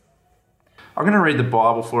I'm going to read the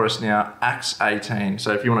Bible for us now, Acts 18.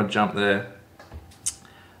 So if you want to jump there.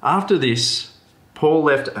 After this, Paul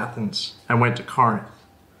left Athens and went to Corinth.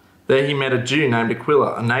 There he met a Jew named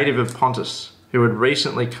Aquila, a native of Pontus, who had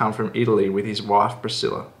recently come from Italy with his wife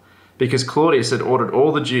Priscilla, because Claudius had ordered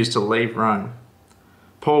all the Jews to leave Rome.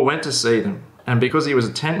 Paul went to see them, and because he was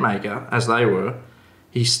a tent maker, as they were,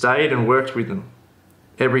 he stayed and worked with them.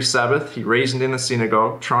 Every Sabbath he reasoned in the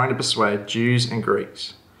synagogue, trying to persuade Jews and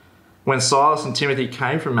Greeks. When Silas and Timothy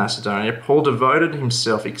came from Macedonia, Paul devoted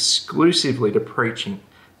himself exclusively to preaching,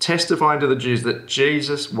 testifying to the Jews that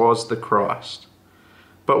Jesus was the Christ.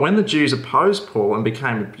 But when the Jews opposed Paul and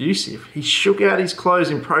became abusive, he shook out his clothes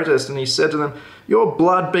in protest and he said to them, "Your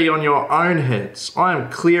blood be on your own heads. I am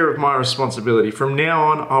clear of my responsibility. From now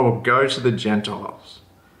on, I will go to the Gentiles."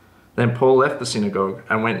 Then Paul left the synagogue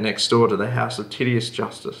and went next door to the house of Titius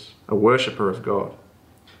Justus, a worshipper of God.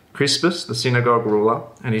 Crispus, the synagogue ruler,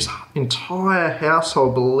 and his entire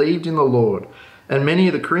household believed in the Lord, and many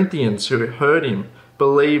of the Corinthians who heard him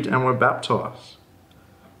believed and were baptized.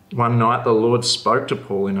 One night the Lord spoke to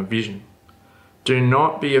Paul in a vision. "Do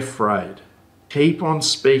not be afraid. Keep on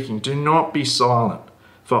speaking. Do not be silent,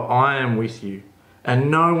 for I am with you,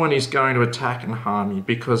 and no one is going to attack and harm you,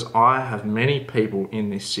 because I have many people in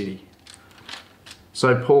this city."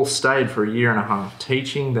 So Paul stayed for a year and a half,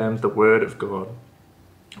 teaching them the word of God.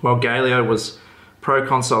 While Gallio was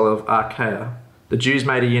proconsul of Achaia, the Jews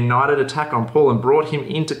made a united attack on Paul and brought him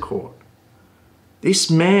into court. "This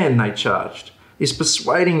man," they charged, "is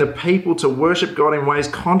persuading the people to worship God in ways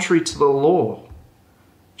contrary to the law."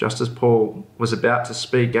 Just as Paul was about to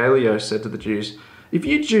speak, Gallio said to the Jews, "If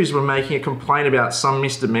you Jews were making a complaint about some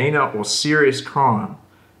misdemeanor or serious crime,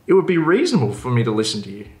 it would be reasonable for me to listen to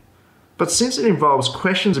you. But since it involves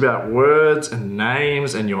questions about words and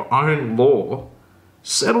names and your own law,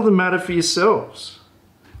 settle the matter for yourselves.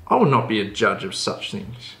 I will not be a judge of such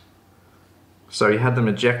things." So he had them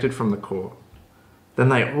ejected from the court. Then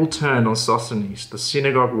they all turned on Sosthenes, the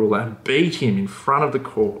synagogue ruler, and beat him in front of the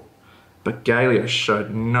court. But Gallio showed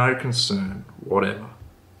no concern whatever.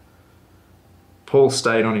 Paul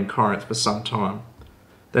stayed on in Corinth for some time.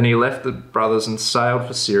 Then he left the brothers and sailed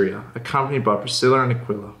for Syria, accompanied by Priscilla and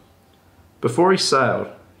Aquila. Before he sailed,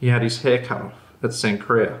 he had his hair cut off at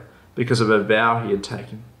Cenchrea, because of a vow he had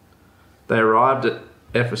taken. They arrived at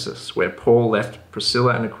Ephesus, where Paul left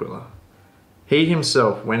Priscilla and Aquila. He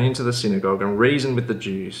himself went into the synagogue and reasoned with the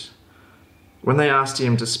Jews. When they asked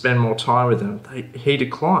him to spend more time with them, he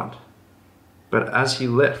declined. But as he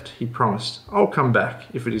left, he promised, "I'll come back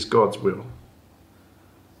if it is God's will."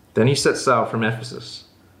 Then he set sail from Ephesus.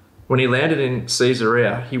 When he landed in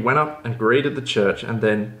Caesarea, he went up and greeted the church and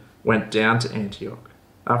then went down to Antioch.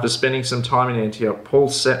 After spending some time in Antioch, Paul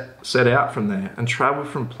set out from there and travelled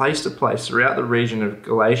from place to place throughout the region of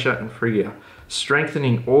Galatia and Phrygia,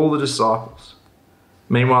 strengthening all the disciples.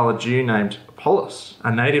 Meanwhile, a Jew named Apollos,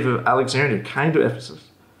 a native of Alexandria, came to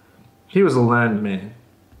Ephesus. He was a learned man,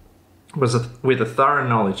 with a thorough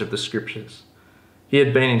knowledge of the Scriptures. He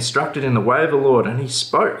had been instructed in the way of the Lord, and he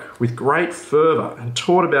spoke with great fervour and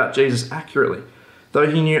taught about Jesus accurately, though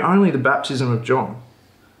he knew only the baptism of John.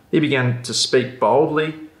 He began to speak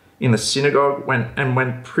boldly in the synagogue,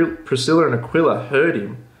 when Priscilla and Aquila heard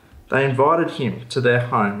him, they invited him to their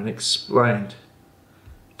home and explained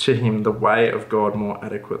to him the way of God more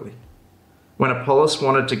adequately. When Apollos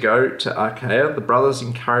wanted to go to Achaia, the brothers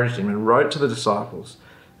encouraged him and wrote to the disciples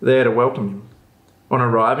there to welcome him. On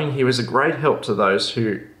arriving, he was a great help to those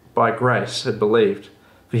who, by grace, had believed,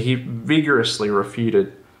 for he vigorously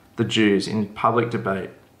refuted the Jews in public debate,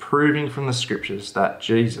 proving from the Scriptures that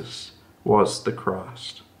Jesus was the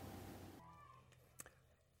Christ.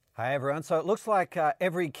 Hey everyone, so it looks like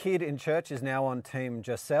every kid in church is now on Team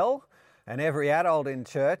Giselle, and every adult in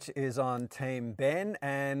church is on Team Ben.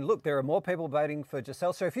 And look, there are more people voting for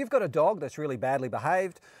Giselle. So if you've got a dog that's really badly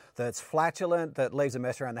behaved, that's flatulent, that leaves a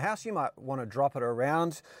mess around the house, you might want to drop it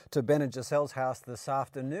around to Ben and Giselle's house this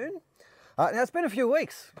afternoon. Now, it's been a few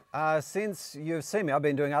weeks since you've seen me. I've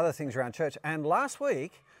been doing other things around church. And last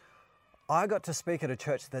week, I got to speak at a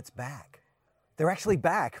church that's back. They're actually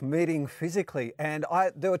back, meeting physically. And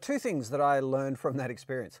there were two things that I learned from that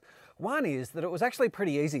experience. One is that it was actually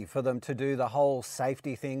pretty easy for them to do the whole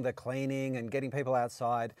safety thing, the cleaning and getting people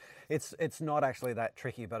outside. It's not actually that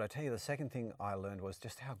tricky. But I tell you, the second thing I learned was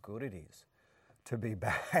just how good it is to be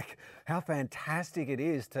back, how fantastic it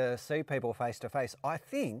is to see people face to face. I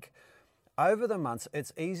think over the months,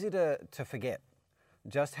 it's easy to forget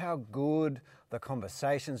just how good the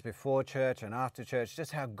conversations before church and after church,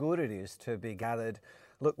 just how good it is to be gathered.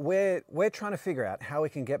 Look, we're trying to figure out how we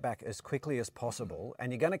can get back as quickly as possible,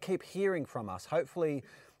 and you're going to keep hearing from us, hopefully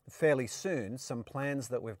fairly soon some plans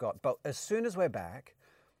that we've got. But as soon as we're back,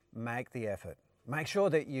 make the effort. Make sure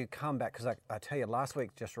that you come back, because I tell you, last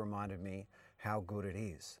week just reminded me how good it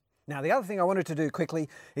is. Now, the other thing I wanted to do quickly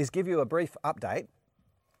is give you a brief update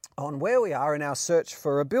on where we are in our search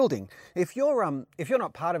for a building. If you're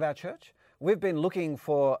not part of our church, we've been looking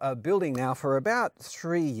for a building now for about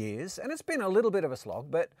 3 years, and it's been a little bit of a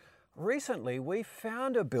slog, but recently we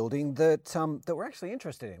found a building that we're actually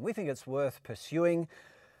interested in. We think it's worth pursuing.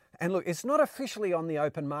 And look, it's not officially on the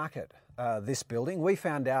open market, this building. We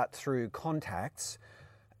found out through contacts,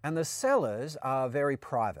 and the sellers are very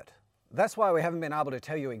private. That's why we haven't been able to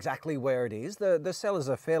tell you exactly where it is. The sellers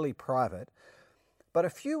are fairly private. But a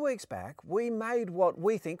few weeks back, we made what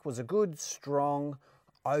we think was a good, strong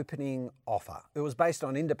opening offer. It was based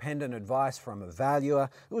on independent advice from a valuer.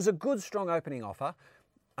 It was a good, strong opening offer.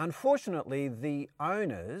 Unfortunately, the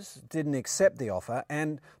owners didn't accept the offer,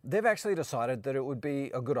 and they've actually decided that it would be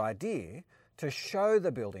a good idea to show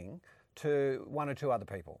the building to 1 or 2 other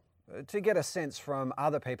people, to get a sense from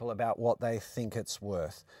other people about what they think it's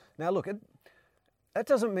worth. Now look, that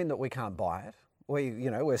doesn't mean that we can't buy it.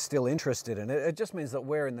 We're still interested in it. It just means that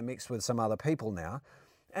we're in the mix with some other people now.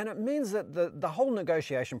 And it means that the whole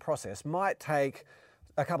negotiation process might take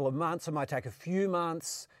a couple of months, it might take a few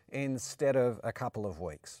months instead of a couple of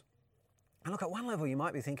weeks. And look, at one level you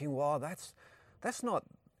might be thinking, well, that's not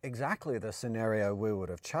exactly the scenario we would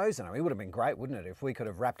have chosen. I mean, it would have been great, wouldn't it, if we could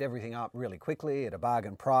have wrapped everything up really quickly at a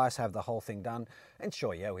bargain price, have the whole thing done. And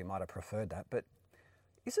sure, yeah, we might have preferred that, but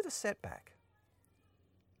is it a setback?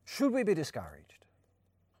 Should we be discouraged?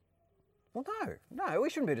 Well, no, we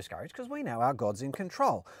shouldn't be discouraged, because we know our God's in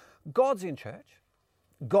control. God's in church.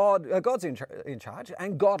 God's in charge,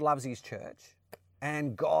 and God loves his church,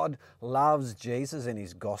 and God loves Jesus and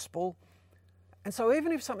his gospel. And so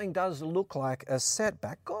even if something does look like a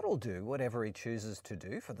setback, God will do whatever he chooses to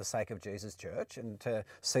do for the sake of Jesus' church and to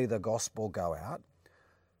see the gospel go out.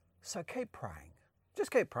 So keep praying.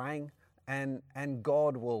 Just keep praying, and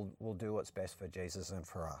God will do what's best for Jesus and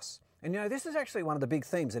for us. And this is actually one of the big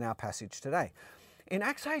themes in our passage today. In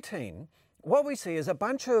Acts 18, what we see is a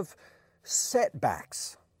bunch of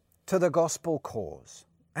setbacks to the gospel cause.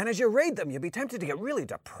 And as you read them, you'll be tempted to get really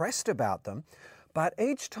depressed about them. But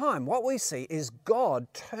each time what we see is God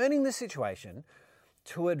turning the situation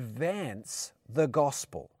to advance the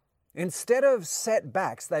gospel. Instead of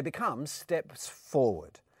setbacks, they become steps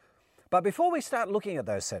forward. But before we start looking at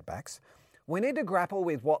those setbacks, we need to grapple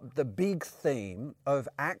with what the big theme of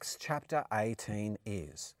Acts chapter 18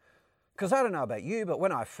 is. Because I don't know about you, but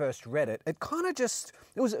when I first read it, it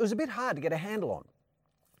was a bit hard to get a handle on.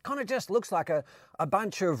 It kind of just looks like a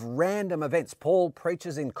bunch of random events. Paul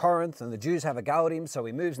preaches in Corinth and the Jews have a go at him, so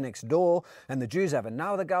he moves next door and the Jews have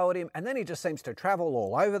another go at him, and then he just seems to travel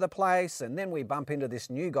all over the place, and then we bump into this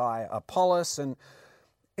new guy, Apollos, and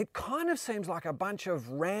it kind of seems like a bunch of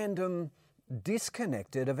random,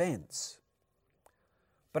 disconnected events.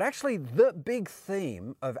 But actually, the big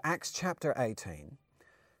theme of Acts chapter 18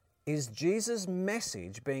 is Jesus'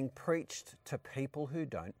 message being preached to people who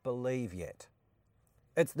don't believe yet.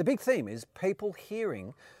 The big theme is people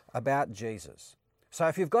hearing about Jesus. So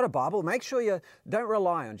if you've got a Bible, make sure you don't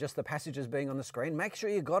rely on just the passages being on the screen. Make sure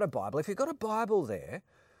you've got a Bible. If you've got a Bible there,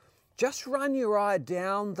 just run your eye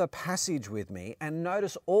down the passage with me and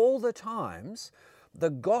notice all the times the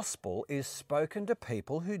gospel is spoken to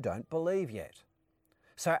people who don't believe yet.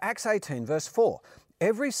 So Acts 18 verse 4,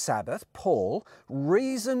 every Sabbath Paul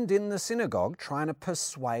reasoned in the synagogue trying to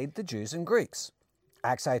persuade the Jews and Greeks.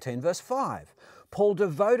 Acts 18 verse 5, Paul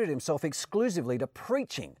devoted himself exclusively to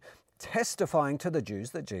preaching, testifying to the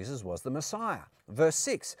Jews that Jesus was the Messiah. Verse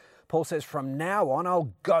 6, Paul says, from now on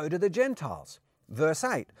I'll go to the Gentiles. Verse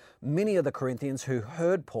 8, many of the Corinthians who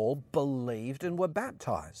heard Paul believed and were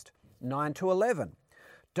baptized. 9 to 11,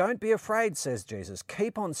 don't be afraid, says Jesus.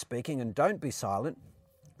 Keep on speaking and don't be silent,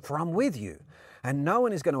 for I'm with you. And no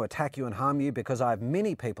one is going to attack you and harm you because I have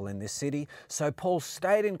many people in this city. So Paul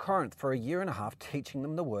stayed in Corinth for 1.5 years teaching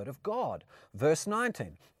them the word of God. Verse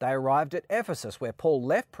 19, they arrived at Ephesus where Paul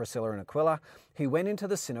left Priscilla and Aquila. He went into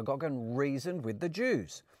the synagogue and reasoned with the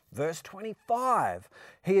Jews. Verse 25,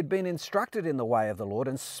 he had been instructed in the way of the Lord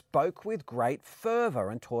and spoke with great fervor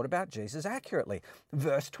and taught about Jesus accurately.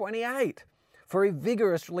 Verse 28, for he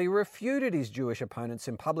vigorously refuted his Jewish opponents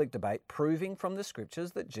in public debate, proving from the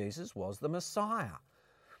scriptures that Jesus was the Messiah.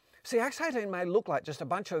 See, Acts 18 may look like just a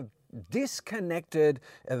bunch of disconnected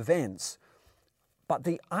events, but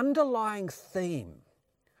the underlying theme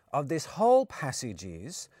of this whole passage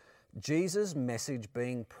is Jesus' message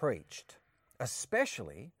being preached,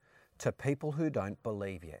 especially to people who don't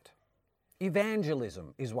believe yet.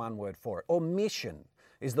 Evangelism is one word for it, or mission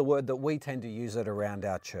is the word that we tend to use it around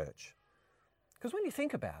our church. Because when you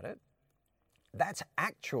think about it, that's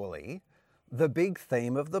actually the big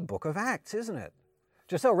theme of the book of Acts, isn't it?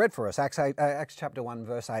 Giselle read for us Acts chapter 1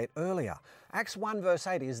 verse 8 earlier. Acts 1 verse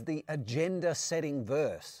 8 is the agenda-setting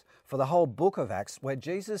verse for the whole book of Acts, where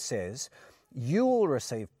Jesus says, "You will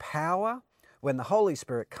receive power when the Holy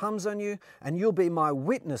Spirit comes on you, and you'll be my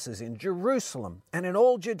witnesses in Jerusalem and in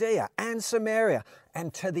all Judea and Samaria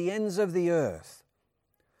and to the ends of the earth."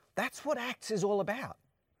 That's what Acts is all about.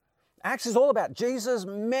 Acts is all about Jesus'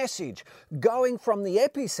 message going from the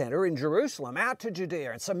epicenter in Jerusalem out to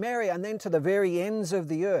Judea and Samaria and then to the very ends of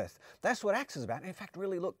the earth. That's what Acts is about. And in fact,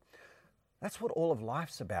 really, look, that's what all of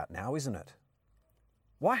life's about now, isn't it?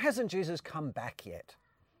 Why hasn't Jesus come back yet?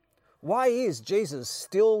 Why is Jesus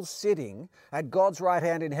still sitting at God's right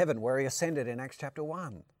hand in heaven where he ascended in Acts chapter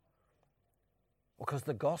 1? Because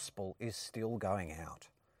the gospel is still going out.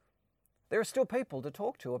 There are still people to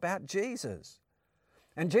talk to about Jesus.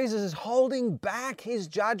 And Jesus is holding back his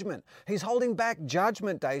judgment. He's holding back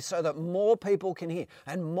Judgment Day so that more people can hear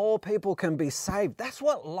and more people can be saved. That's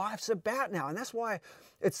what life's about now. And that's why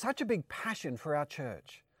it's such a big passion for our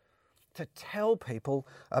church to tell people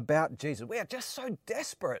about Jesus. We are just so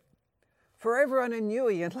desperate for everyone in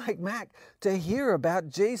Newey and Lake Mac to hear about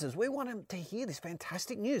Jesus. We want them to hear this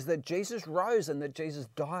fantastic news that Jesus rose and that Jesus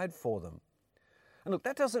died for them. And look,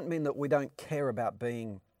 that doesn't mean that we don't care about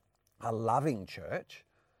being a loving church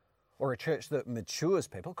or a church that matures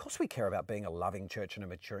people. Of course we care about being a loving church and a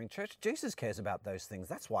maturing church. Jesus cares about those things.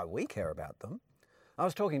 That's why we care about them. I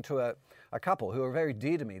was talking to a couple who are very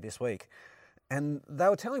dear to me this week, and they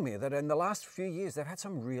were telling me that in the last few years they've had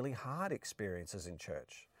some really hard experiences in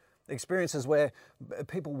church. Experiences where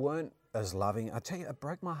people weren't as loving. I tell you, it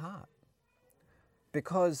broke my heart.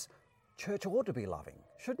 Because church ought to be loving,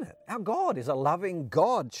 shouldn't it? Our God is a loving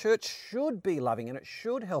God. Church should be loving and it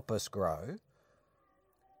should help us grow.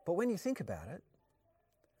 But when you think about it,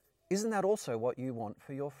 isn't that also what you want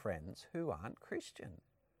for your friends who aren't Christian?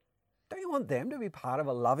 Don't you want them to be part of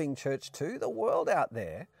a loving church too? The world out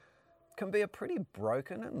there can be a pretty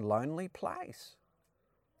broken and lonely place.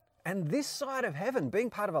 And this side of heaven,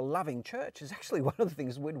 being part of a loving church, is actually one of the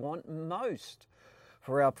things we'd want most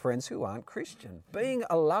for our friends who aren't Christian. Being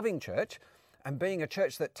a loving church and being a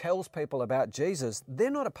church that tells people about Jesus,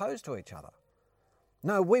 they're not opposed to each other.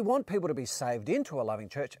 No, we want people to be saved into a loving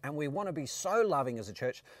church, and we want to be so loving as a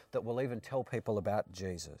church that we'll even tell people about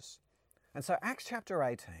Jesus. And so Acts chapter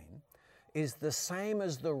 18 is the same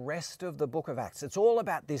as the rest of the book of Acts. It's all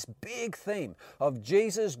about this big theme of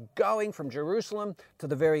Jesus going from Jerusalem to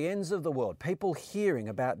the very ends of the world, people hearing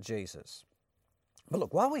about Jesus. But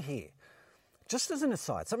look, while we're here, just as an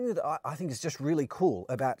aside, something that I think is just really cool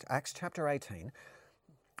about Acts chapter 18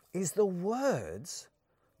 is the words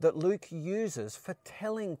that Luke uses for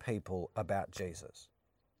telling people about Jesus.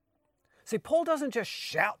 See, Paul doesn't just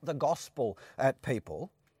shout the gospel at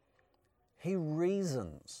people. He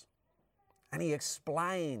reasons and he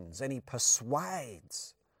explains and he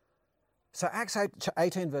persuades. So Acts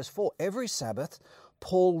 18 verse 4, every Sabbath,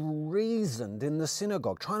 Paul reasoned in the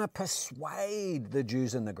synagogue, trying to persuade the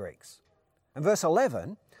Jews and the Greeks. And verse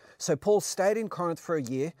 11, so Paul stayed in Corinth for a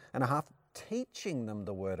year and a half, teaching them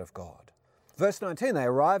the word of God. Verse 19, they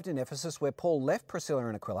arrived in Ephesus where Paul left Priscilla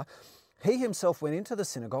and Aquila. He himself went into the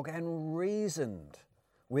synagogue and reasoned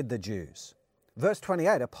with the Jews. Verse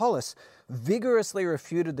 28, Apollos vigorously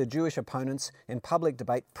refuted the Jewish opponents in public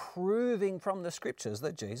debate, proving from the scriptures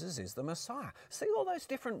that Jesus is the Messiah. See all those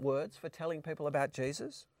different words for telling people about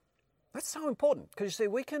Jesus? That's so important because you see,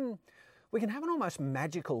 we can have an almost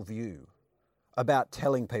magical view about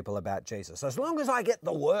telling people about Jesus. As long as I get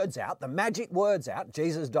the words out, the magic words out,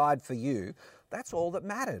 Jesus died for you, that's all that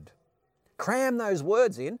mattered. Cram those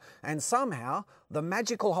words in and somehow the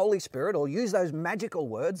magical Holy Spirit will use those magical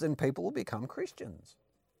words and people will become Christians.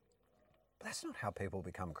 But that's not how people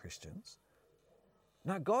become Christians.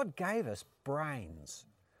 No, God gave us brains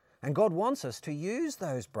and God wants us to use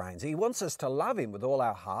those brains. He wants us to love Him with all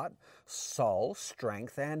our heart, soul,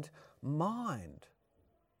 strength and mind.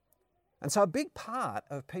 And so a big part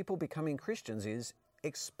of people becoming Christians is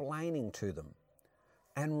explaining to them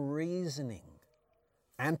and reasoning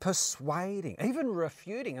and persuading, even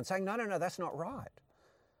refuting and saying, no, that's not right.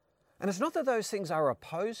 And it's not that those things are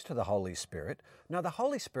opposed to the Holy Spirit. No, the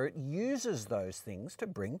Holy Spirit uses those things to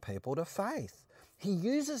bring people to faith. He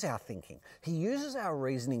uses our thinking. He uses our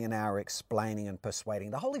reasoning and our explaining and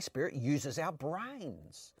persuading. The Holy Spirit uses our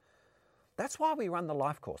brains. That's why we run the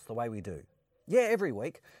life course the way we do. Yeah, every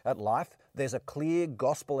week at Life, there's a clear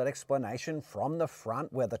gospel explanation from the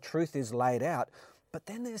front where the truth is laid out. But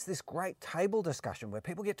then there's this great table discussion where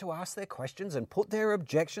people get to ask their questions and put their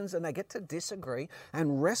objections, and they get to disagree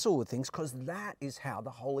and wrestle with things, because that is how the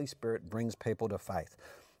Holy Spirit brings people to faith.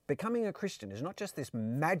 Becoming a Christian is not just this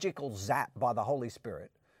magical zap by the Holy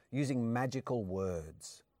Spirit using magical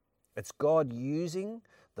words. It's God using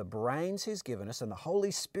the brains He's given us, and the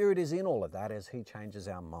Holy Spirit is in all of that as He changes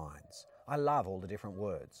our minds. I love all the different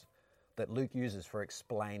words that Luke uses for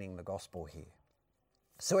explaining the gospel here.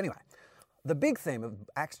 So anyway, the big theme of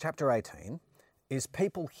Acts chapter 18 is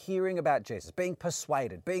people hearing about Jesus, being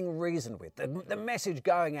persuaded, being reasoned with, the message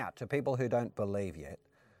going out to people who don't believe yet.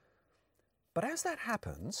 But as that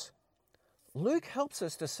happens, Luke helps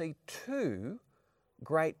us to see two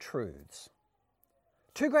great truths.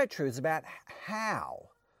 Two great truths about how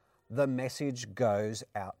the message goes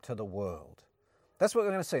out to the world. That's what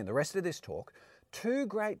we're going to see in the rest of this talk. Two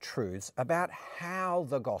great truths about how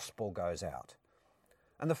the gospel goes out.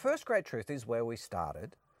 And the first great truth is where we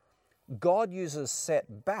started. God uses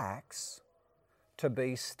setbacks to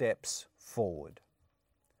be steps forward.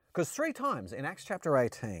 Because 3 times in Acts chapter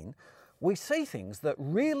 18, we see things that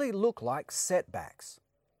really look like setbacks.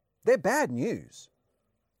 They're bad news.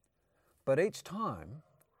 But each time,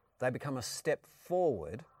 they become a step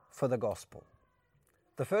forward for the gospel.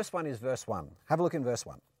 The first one is verse 1. Have a look in verse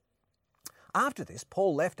 1. After this,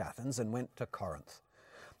 Paul left Athens and went to Corinth.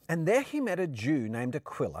 And there he met a Jew named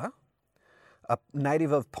Aquila, a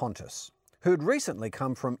native of Pontus, who had recently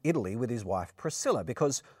come from Italy with his wife Priscilla,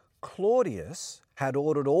 because Claudius had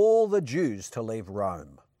ordered all the Jews to leave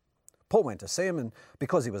Rome. Paul went to see him, and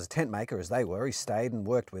because he was a tent maker as they were, he stayed and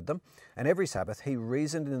worked with them. And every Sabbath he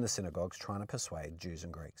reasoned in the synagogues, trying to persuade Jews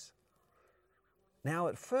and Greeks. Now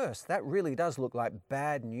at first, that really does look like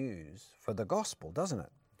bad news for the gospel, doesn't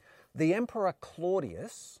it? The Emperor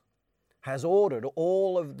Claudius has ordered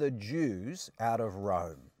all of the Jews out of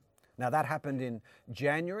Rome. Now that happened in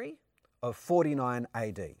January of 49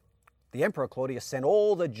 AD. The Emperor Claudius sent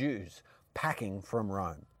all the Jews packing from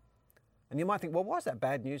Rome. And you might think, well, why is that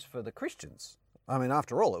bad news for the Christians? I mean,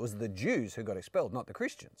 after all, it was the Jews who got expelled, not the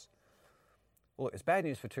Christians. Well, it's bad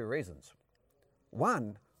news for 2 reasons.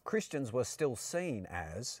 One, Christians were still seen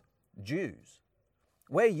as Jews.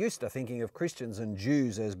 We're used to thinking of Christians and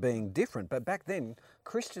Jews as being different, but back then,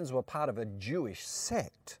 Christians were part of a Jewish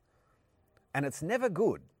sect. And it's never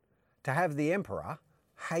good to have the emperor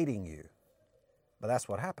hating you. But that's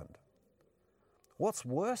what happened. What's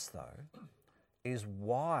worse, though, is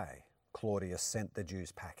why Claudius sent the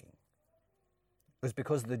Jews packing. It was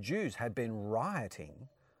because the Jews had been rioting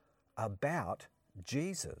about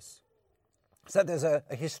Jesus. So there's a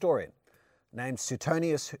historian named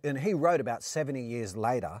Suetonius, and he wrote about 70 years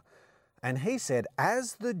later, and he said,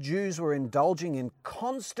 as the Jews were indulging in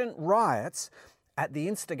constant riots at the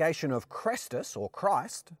instigation of Christus, or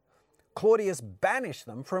Christ, Claudius banished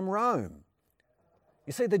them from Rome.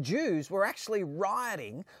 You see, the Jews were actually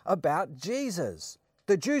rioting about Jesus.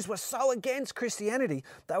 The Jews were so against Christianity,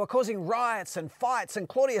 they were causing riots and fights, and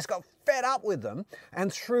Claudius got fed up with them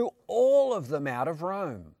and threw all of them out of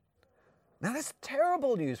Rome. Now that's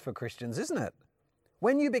terrible news for Christians, isn't it?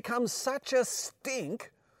 When you become such a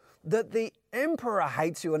stink that the emperor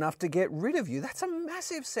hates you enough to get rid of you, that's a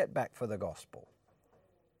massive setback for the gospel.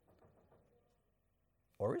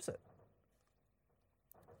 Or is it?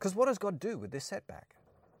 Because what does God do with this setback?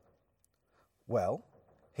 Well,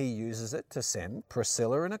 He uses it to send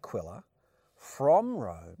Priscilla and Aquila from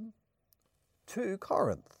Rome to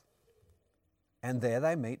Corinth. And there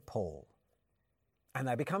they meet Paul. And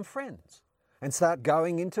they become friends and start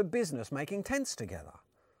going into business, making tents together.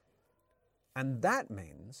 And that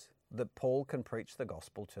means that Paul can preach the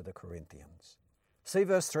gospel to the Corinthians. See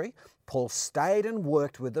verse 3? Paul stayed and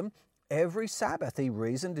worked with them. Every Sabbath he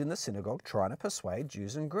reasoned in the synagogue, trying to persuade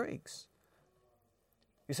Jews and Greeks.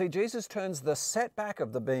 You see, Jesus turns the setback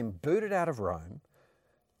of the being booted out of Rome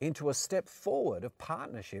into a step forward of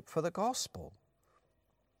partnership for the gospel.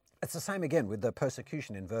 It's the same again with the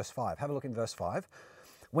persecution in verse 5. Have a look in verse 5.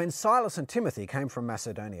 When Silas and Timothy came from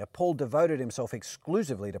Macedonia, Paul devoted himself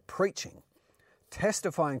exclusively to preaching,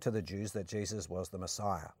 testifying to the Jews that Jesus was the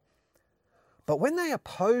Messiah. But when they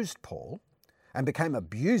opposed Paul and became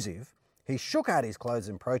abusive, he shook out his clothes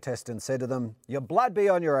in protest and said to them, "Your blood be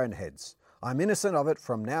on your own heads. I'm innocent of it.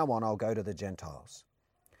 From now on, I'll go to the Gentiles."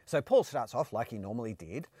 So Paul starts off like he normally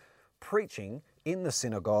did, preaching in the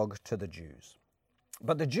synagogue to the Jews.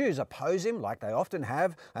 But the Jews oppose him like they often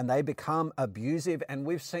have, and they become abusive, and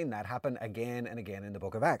we've seen that happen again and again in the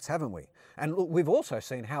book of Acts, haven't we? And we've also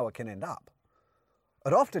seen how it can end up.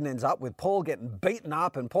 It often ends up with Paul getting beaten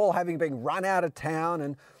up and Paul having been run out of town,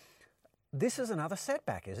 and this is another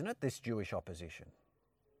setback, isn't it? This Jewish opposition.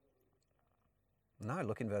 No,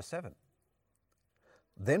 look in verse 7.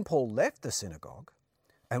 Then Paul left the synagogue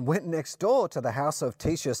and went next door to the house of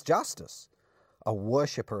Titius Justus, a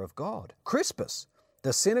worshipper of God. Crispus,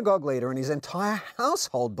 the synagogue leader, and his entire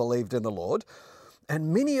household believed in the Lord,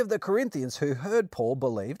 and many of the Corinthians who heard Paul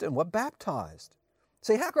believed and were baptized.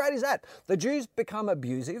 See, how great is that? The Jews become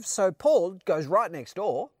abusive, so Paul goes right next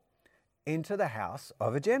door into the house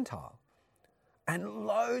of a Gentile. And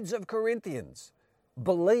loads of Corinthians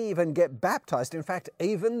believe and get baptized. In fact,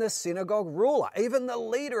 even the synagogue ruler, even the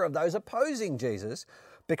leader of those opposing Jesus,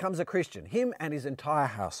 becomes a Christian, him and his entire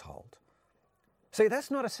household. See, that's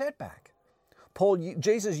not a setback.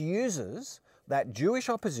 Jesus uses that Jewish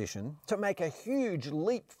opposition to make a huge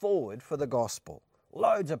leap forward for the gospel.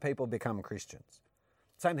 Loads of people become Christians.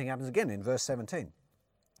 Same thing happens again in verse 17.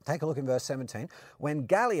 Take a look in verse 17. When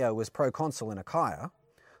Gallio was proconsul in Achaia,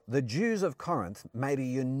 the Jews of Corinth made a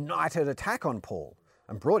united attack on Paul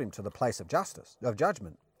and brought him to the place of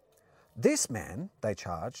judgment. This man, they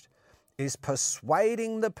charged, is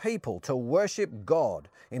persuading the people to worship God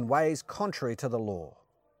in ways contrary to the law.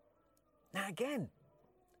 Now again,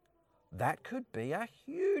 that could be a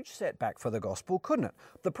huge setback for the gospel, couldn't it?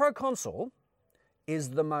 The proconsul is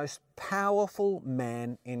the most powerful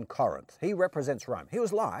man in Corinth. He represents Rome. He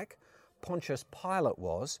was like Pontius Pilate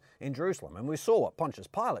was in Jerusalem, and we saw what Pontius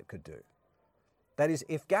Pilate could do. That is,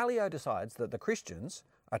 if Gallio decides that the Christians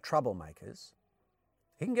are troublemakers,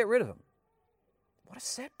 he can get rid of them. What a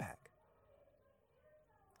setback.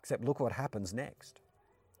 Except look what happens next.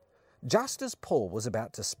 Just as Paul was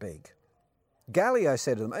about to speak, Gallio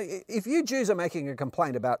said to them, if you Jews are making a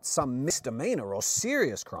complaint about some misdemeanor or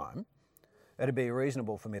serious crime, it'd be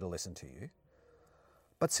reasonable for me to listen to you.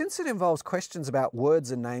 But since it involves questions about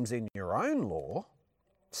words and names in your own law,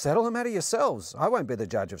 settle the matter yourselves. I won't be the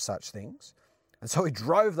judge of such things. And so he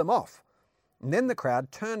drove them off. And then the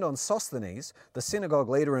crowd turned on Sosthenes, the synagogue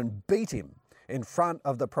leader, and beat him in front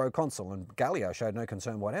of the proconsul, and Gallio showed no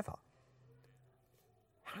concern whatever.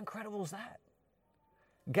 How incredible is that?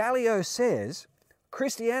 Gallio says,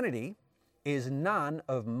 Christianity is none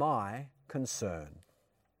of my concern.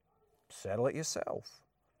 Settle it yourself.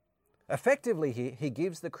 Effectively, he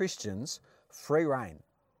gives the Christians free rein.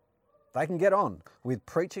 They can get on with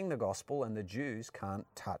preaching the gospel and the Jews can't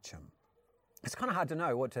touch them. It's kind of hard to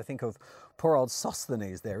know what to think of poor old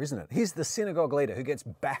Sosthenes there, isn't it? He's the synagogue leader who gets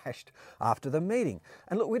bashed after the meeting.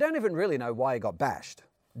 And look, we don't even really know why he got bashed.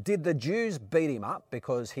 Did the Jews beat him up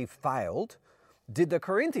because he failed? Did the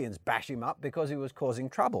Corinthians bash him up because he was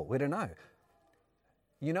causing trouble? We don't know.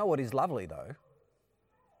 You know what is lovely though?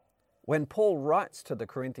 When Paul writes to the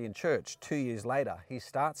Corinthian church 2 years later, he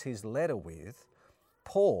starts his letter with,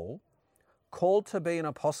 Paul, called to be an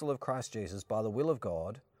apostle of Christ Jesus by the will of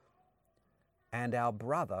God, and our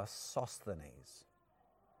brother Sosthenes.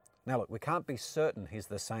 Now look, we can't be certain he's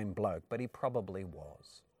the same bloke, but he probably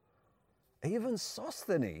was. Even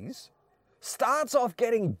Sosthenes starts off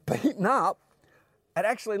getting beaten up and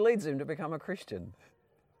actually leads him to become a Christian.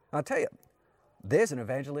 I'll tell you, there's an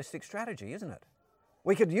evangelistic strategy, isn't it?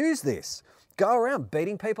 We could use this. Go around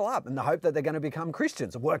beating people up in the hope that they're going to become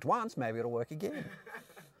Christians. It worked once, maybe it'll work again.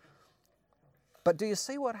 But do you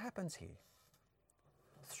see what happens here?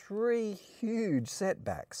 3 huge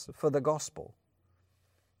setbacks for the gospel.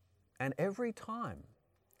 And every time,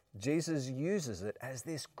 Jesus uses it as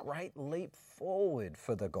this great leap forward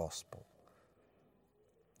for the gospel.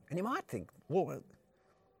 And you might think, well,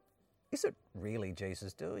 is it really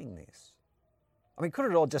Jesus doing this? I mean, could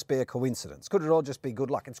it all just be a coincidence? Could it all just be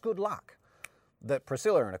good luck? It's good luck that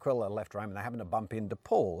Priscilla and Aquila left Rome and they happen to bump into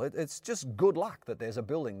Paul. It's just good luck that there's a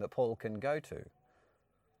building that Paul can go to.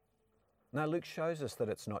 Now, Luke shows us that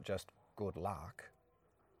it's not just good luck.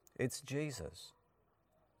 It's Jesus.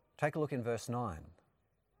 Take a look in verse 9.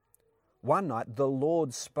 One night, the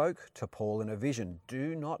Lord spoke to Paul in a vision.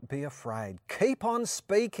 Do not be afraid. Keep on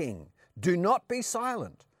speaking. Do not be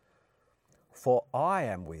silent. For I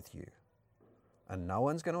am with you. And no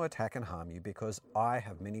one's going to attack and harm you because I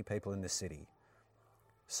have many people in the city.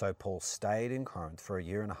 So Paul stayed in Corinth for 1.5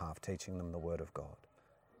 years teaching them the word of God.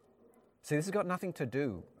 See, this has got nothing to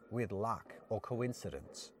do with luck or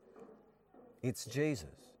coincidence. It's Jesus.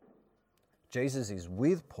 Jesus is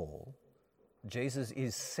with Paul. Jesus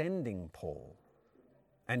is sending Paul.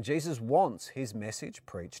 And Jesus wants his message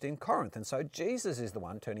preached in Corinth. And so Jesus is the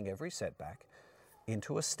one turning every setback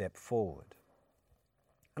into a step forward.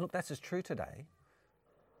 And look, that's as true today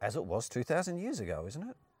as it was 2,000 years ago, isn't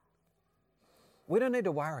it? We don't need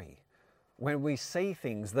to worry when we see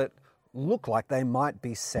things that look like they might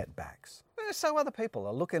be setbacks. So other people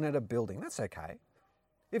are looking at a building. That's okay.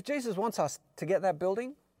 If Jesus wants us to get that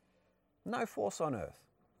building, no force on earth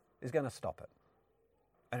is going to stop it.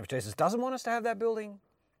 And if Jesus doesn't want us to have that building,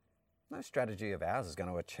 no strategy of ours is going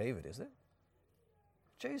to achieve it, is it?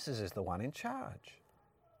 Jesus is the one in charge.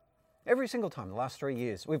 Every single time, the last 3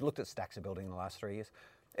 years, we've looked at stacks of building in the last 3 years.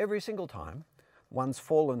 Every single time one's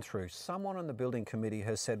fallen through, someone on the building committee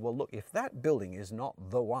has said, well, look, if that building is not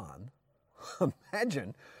the one,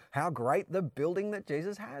 imagine how great the building that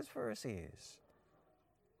Jesus has for us is.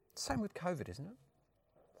 Same with COVID, isn't it?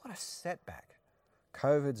 What a setback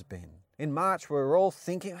COVID's been. In March, we were all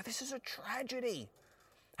thinking, oh, this is a tragedy.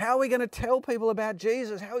 How are we going to tell people about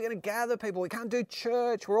Jesus? How are we going to gather people? We can't do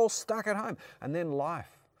church. We're all stuck at home. And then life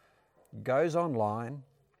goes online,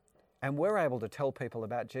 and we're able to tell people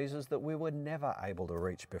about Jesus that we were never able to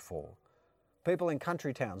reach before. People in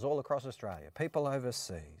country towns all across Australia, people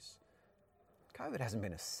overseas. COVID hasn't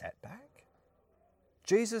been a setback.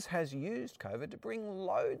 Jesus has used COVID to bring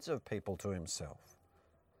loads of people to himself.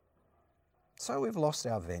 So we've lost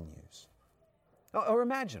our venues. Or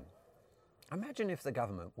imagine if the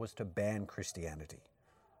government was to ban Christianity.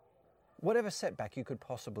 Whatever setback you could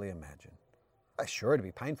possibly imagine. Sure, it'd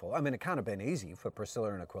be painful. I mean, it can't have been easy for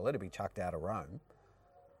Priscilla and Aquila to be chucked out of Rome.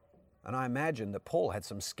 And I imagine that Paul had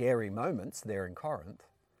some scary moments there in Corinth.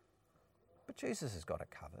 But Jesus has got it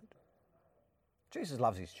covered. Jesus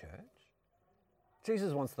loves his church.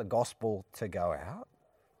 Jesus wants the gospel to go out.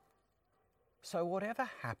 So whatever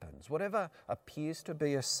happens, whatever appears to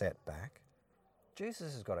be a setback,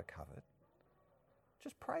 Jesus has got it covered.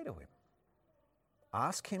 Just pray to him.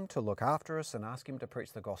 Ask him to look after us and ask him to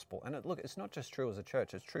preach the gospel. And look, it's not just true as a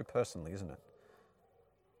church, it's true personally, isn't it?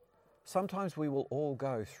 Sometimes we will all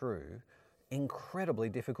go through incredibly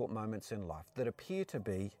difficult moments in life that appear to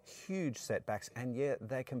be huge setbacks, and yet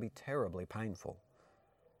they can be terribly painful.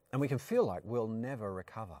 And we can feel like we'll never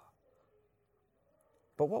recover.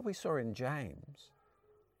 But what we saw in James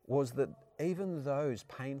was that even those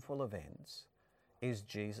painful events is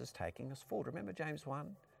Jesus taking us forward. Remember James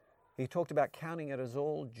 1? He talked about counting it as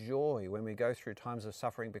all joy when we go through times of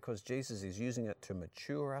suffering, because Jesus is using it to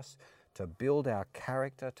mature us, to build our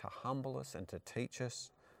character, to humble us and to teach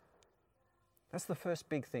us. That's the first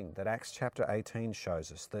big thing that Acts chapter 18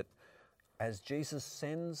 shows us, that as Jesus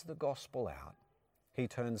sends the gospel out, he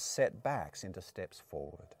turns setbacks into steps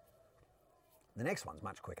forward. The next one's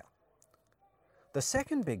much quicker. The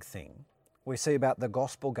second big thing we see about the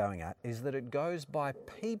gospel going out is that it goes by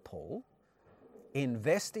people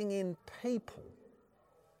investing in people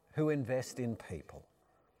who invest in people.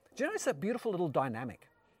 Do you notice that beautiful little dynamic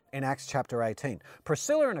in Acts chapter 18?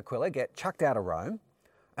 Priscilla and Aquila get chucked out of Rome,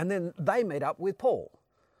 and then they meet up with Paul.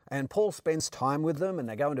 And Paul spends time with them, and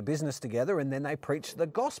they go into business together, and then they preach the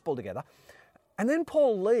gospel together. And then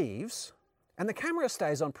Paul leaves, and the camera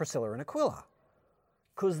stays on Priscilla and Aquila,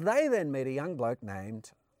 because they then meet a young bloke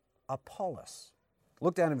named Apollos.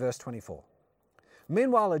 Look down in verse 24.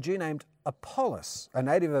 Meanwhile, a Jew named Apollos, a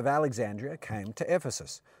native of Alexandria, came to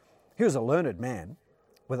Ephesus. He was a learned man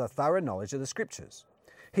with a thorough knowledge of the Scriptures.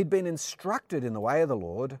 He'd been instructed in the way of the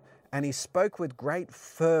Lord, and he spoke with great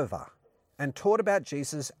fervour and taught about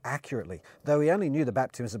Jesus accurately. Though he only knew the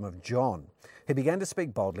baptism of John, he began to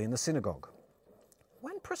speak boldly in the synagogue.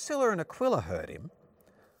 When Priscilla and Aquila heard him,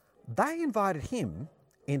 they invited him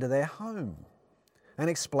into their home and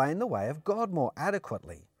explained the way of God more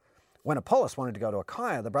adequately. When Apollos wanted to go to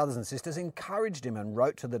Achaia, the brothers and sisters encouraged him and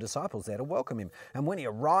wrote to the disciples there to welcome him. And when he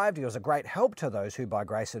arrived, he was a great help to those who by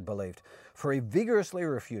grace had believed, for he vigorously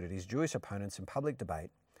refuted his Jewish opponents in public debate,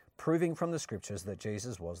 proving from the Scriptures that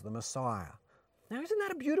Jesus was the Messiah. Now, isn't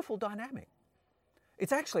that a beautiful dynamic?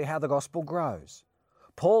 It's actually how the gospel grows.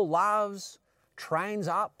 Paul loves, trains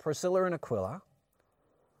up Priscilla and Aquila,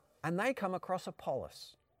 and they come across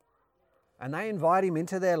Apollos. And they invite him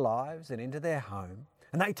into their lives and into their home.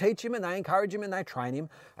 And they teach him and they encourage him and they train him.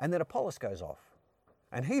 And then Apollos goes off.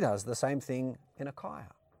 And he does the same thing in Achaia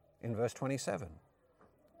in verse 27.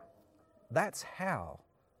 That's how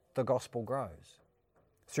the gospel grows.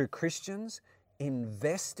 Through Christians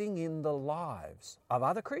investing in the lives of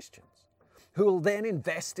other Christians, who will then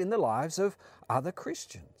invest in the lives of other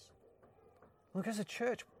Christians. Look, as a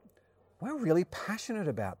church, we're really passionate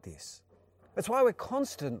about this. That's why we're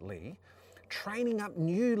constantly training up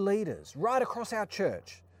new leaders right across our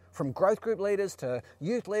church, from growth group leaders to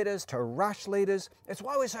youth leaders to rush leaders. It's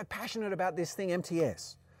why we're so passionate about this thing,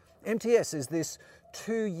 MTS. MTS is this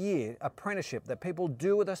 2-year apprenticeship that people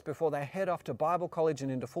do with us before they head off to Bible college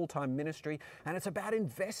and into full-time ministry. And it's about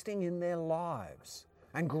investing in their lives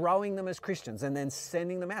and growing them as Christians and then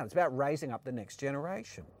sending them out. It's about raising up the next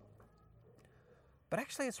generation. But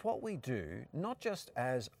actually, it's what we do, not just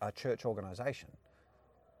as a church organisation.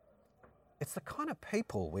 It's the kind of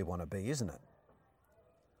people we want to be, isn't it?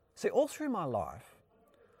 See, all through my life,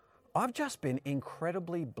 I've just been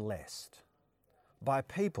incredibly blessed by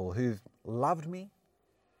people who've loved me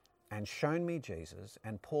and shown me Jesus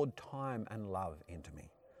and poured time and love into me.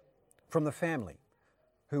 From the family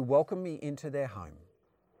who welcomed me into their home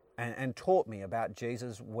and taught me about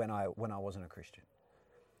Jesus when I wasn't a Christian.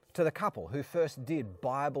 To the couple who first did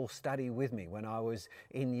Bible study with me when I was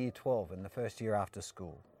in year 12 in the first year after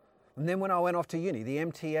school. And then when I went off to uni, the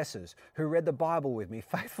MTSs who read the Bible with me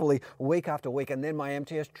faithfully week after week. And then my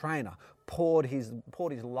MTS trainer poured his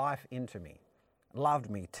life into me, loved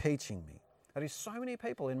me, teaching me. That is, so many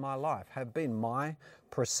people in my life have been my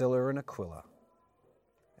Priscilla and Aquila.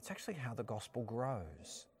 It's actually how the gospel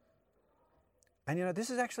grows. And you know, this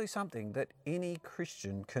is actually something that any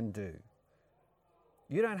Christian can do.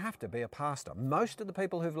 You don't have to be a pastor. Most of the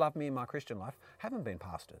people who've loved me in my Christian life haven't been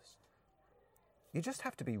pastors. You just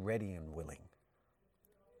have to be ready and willing.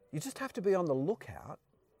 You just have to be on the lookout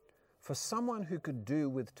for someone who could do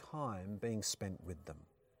with time being spent with them.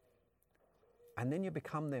 And then you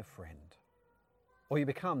become their friend. Or you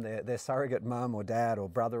become their surrogate mum or dad or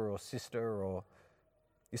brother or sister, or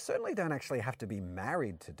you certainly don't actually have to be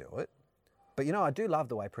married to do it. But you know, I do love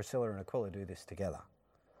the way Priscilla and Aquila do this together.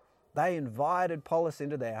 They invited Apollos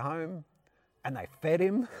into their home and they fed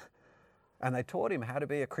him and they taught him how to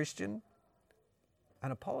be a Christian.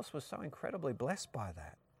 And Apollos was so incredibly blessed by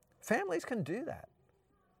that. Families can do that.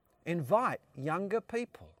 Invite younger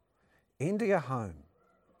people into your home.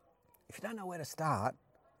 If you don't know where to start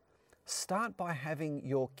by having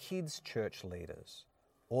your kids' church leaders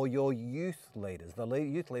or your youth leaders, the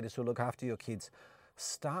youth leaders who look after your kids,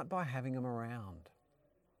 start by having them around.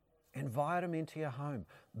 Invite them into your home.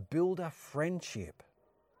 Build a friendship.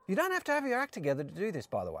 You don't have to have your act together to do this,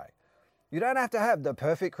 by the way. You don't have to have the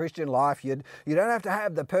perfect Christian life. You don't have to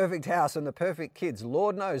have the perfect house and the perfect kids.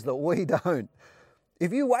 Lord knows that we don't.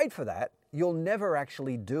 If you wait for that, you'll never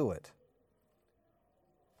actually do it.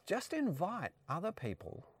 Just invite other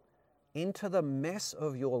people into the mess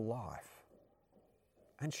of your life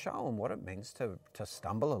and show them what it means to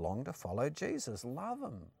stumble along to follow Jesus. Love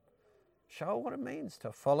them. Show them what it means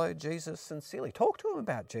to follow Jesus sincerely. Talk to them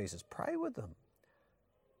about Jesus. Pray with them.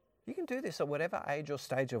 You can do this at whatever age or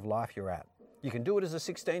stage of life you're at. You can do it as a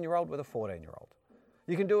 16-year-old with a 14-year-old.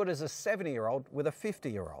 You can do it as a 70-year-old with a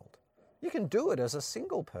 50-year-old. You can do it as a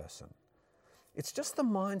single person. It's just the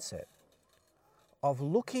mindset of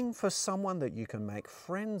looking for someone that you can make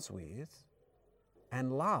friends with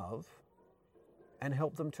and love and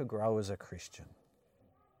help them to grow as a Christian.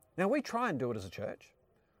 Now, we try and do it as a church.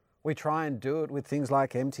 We try and do it with things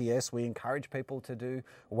like MTS. We encourage people to do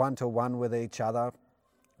one-to-one with each other.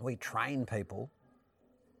 We train people.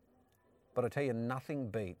 But I tell you, nothing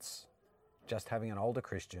beats just having an older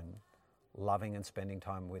Christian loving and spending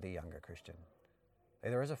time with a younger Christian,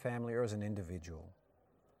 either as a family or as an individual.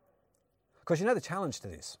 Because you know the challenge to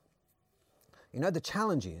this? You know, the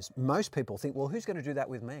challenge is most people think, well, who's going to do that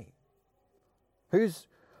with me? Who's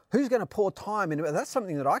going to pour time into it? That's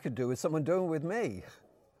something that I could do with someone doing it with me.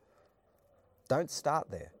 Don't start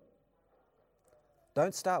there.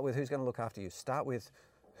 Don't start with who's going to look after you. Start with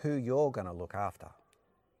who you're going to look after,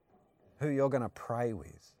 who you're going to pray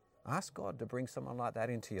with. Ask God to bring someone like that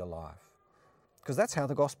into your life. Because that's how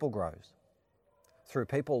the gospel grows. Through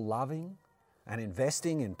people loving and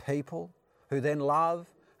investing in people who then love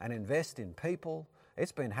and invest in people.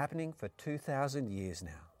 It's been happening for 2,000 years now.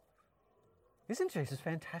 Isn't Jesus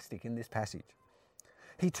fantastic in this passage?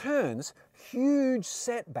 He turns huge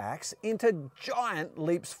setbacks into giant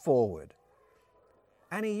leaps forward.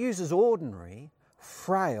 And he uses ordinary,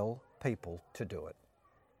 frail people to do it.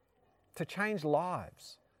 To change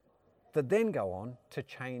lives that then go on to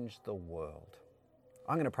change the world.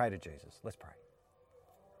 I'm going to pray to Jesus. Let's pray.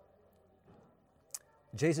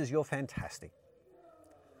 Jesus, you're fantastic.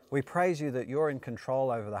 We praise you that you're in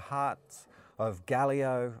control over the hearts of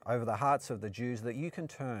Gallio, over the hearts of the Jews, that you can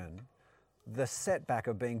turn the setback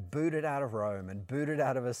of being booted out of Rome and booted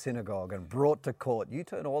out of a synagogue and brought to court. You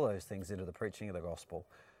turn all those things into the preaching of the gospel.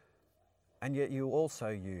 And yet you also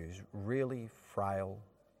use really frail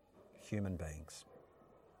human beings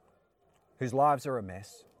whose lives are a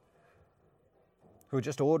mess, who are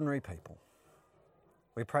just ordinary people.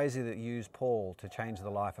 We praise you that you used Paul to change the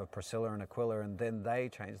life of Priscilla and Aquila, and then they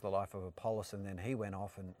changed the life of Apollos, and then he went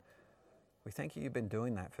off, and we thank you you've been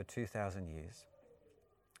doing that for 2,000 years.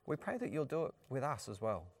 We pray that you'll do it with us as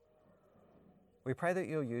well. We pray that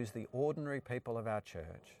you'll use the ordinary people of our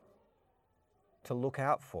church to look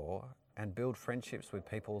out for and build friendships with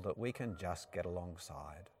people that we can just get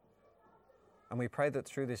alongside. And we pray that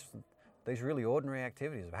through these really ordinary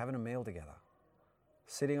activities of having a meal together,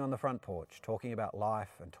 sitting on the front porch, talking about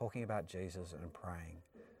life and talking about Jesus and praying,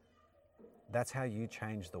 That's how you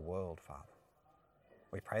change the world, Father.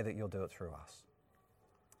 We pray that you'll do it through us.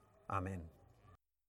 Amen.